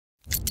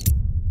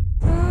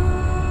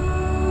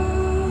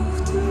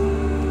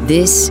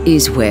This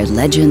is where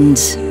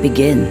legends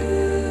begin.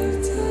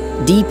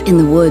 Deep in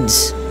the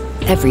woods,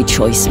 every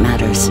choice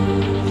matters.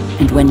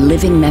 And when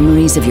living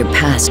memories of your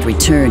past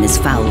return as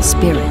foul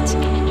spirits,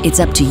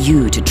 it's up to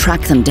you to track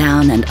them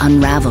down and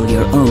unravel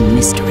your own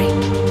mystery.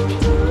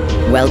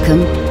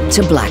 Welcome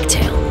to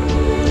Blacktail.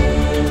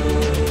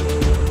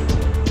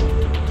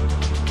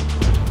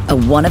 A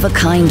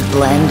one-of-a-kind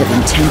blend of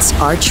intense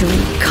archery,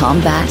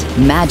 combat,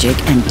 magic,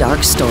 and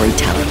dark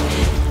storytelling,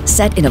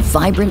 set in a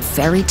vibrant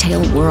fairy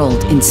tale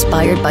world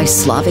inspired by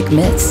Slavic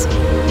myths.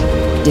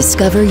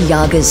 Discover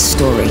Yaga's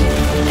story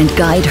and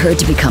guide her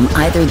to become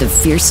either the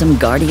fearsome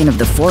guardian of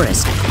the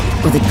forest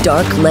or the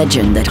dark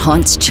legend that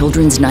haunts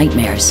children's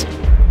nightmares.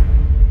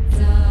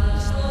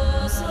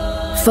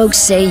 Folks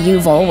say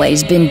you've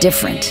always been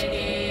different,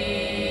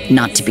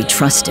 not to be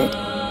trusted.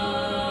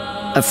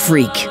 A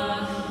freak,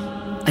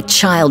 a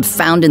child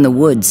found in the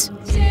woods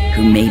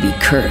who may be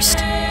cursed,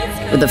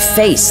 with a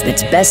face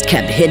that's best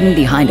kept hidden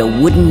behind a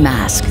wooden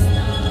mask.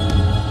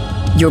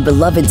 Your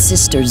beloved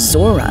sister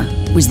Zora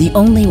was the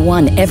only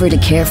one ever to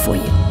care for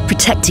you,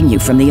 protecting you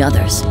from the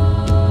others.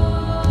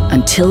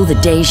 Until the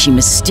day she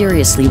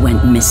mysteriously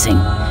went missing,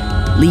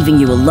 leaving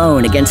you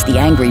alone against the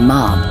angry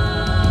mob.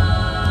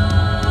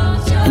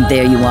 And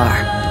there you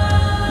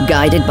are,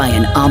 guided by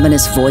an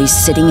ominous voice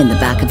sitting in the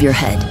back of your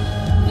head.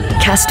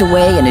 Cast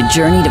away in a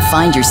journey to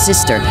find your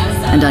sister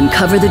and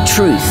uncover the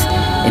truth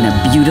in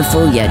a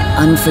beautiful yet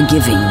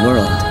unforgiving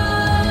world.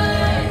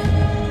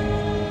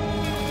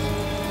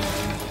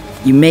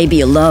 You may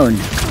be alone,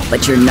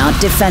 but you're not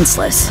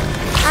defenseless.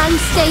 And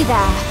stay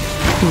there.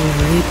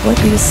 Reap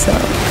what you sow.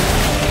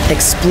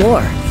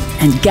 Explore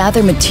and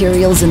gather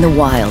materials in the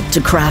wild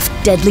to craft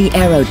deadly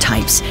arrow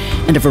types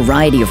and a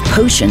variety of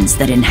potions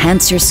that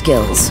enhance your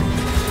skills.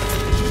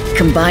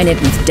 Combine it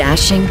with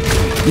dashing,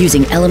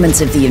 using elements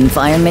of the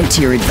environment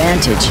to your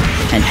advantage,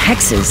 and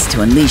hexes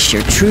to unleash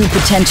your true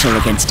potential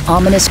against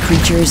ominous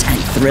creatures and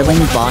thrilling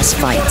boss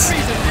fights.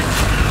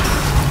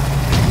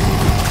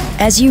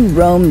 As you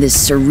roam this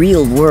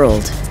surreal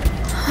world,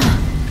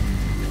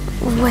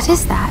 What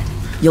is that?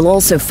 you'll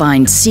also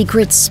find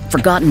secrets,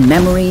 forgotten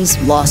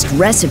memories, lost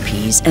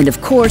recipes, and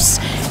of course,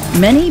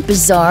 many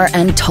bizarre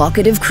and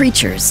talkative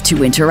creatures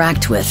to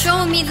interact with.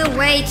 Show me the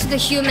way to the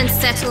human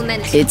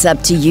settlement. It's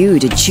up to you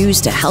to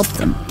choose to help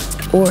them,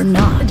 or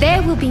not.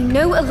 There will be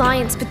no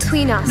alliance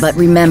between us. But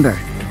remember,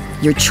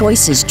 your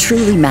choices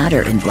truly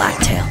matter in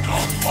Blacktail,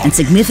 and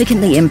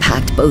significantly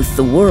impact both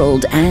the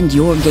world and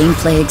your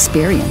gameplay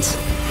experience.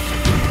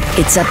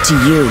 It's up to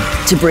you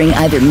to bring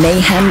either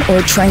mayhem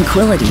or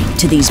tranquility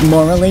to these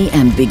morally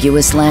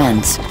ambiguous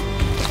lands.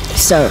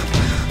 So,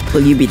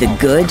 will you be the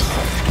good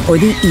or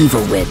the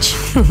evil witch?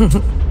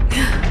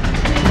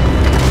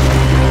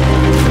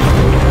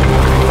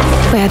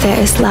 Where there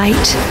is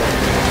light,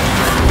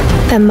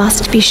 there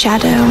must be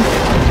shadow.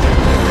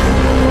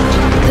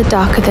 The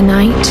darker the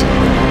night,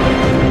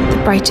 the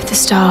brighter the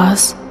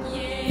stars.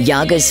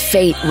 Yaga's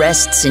fate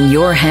rests in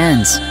your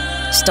hands,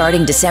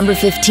 starting December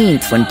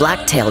 15th when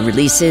Blacktail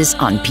releases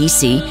on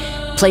PC,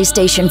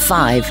 PlayStation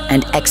 5,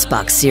 and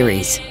Xbox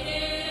Series.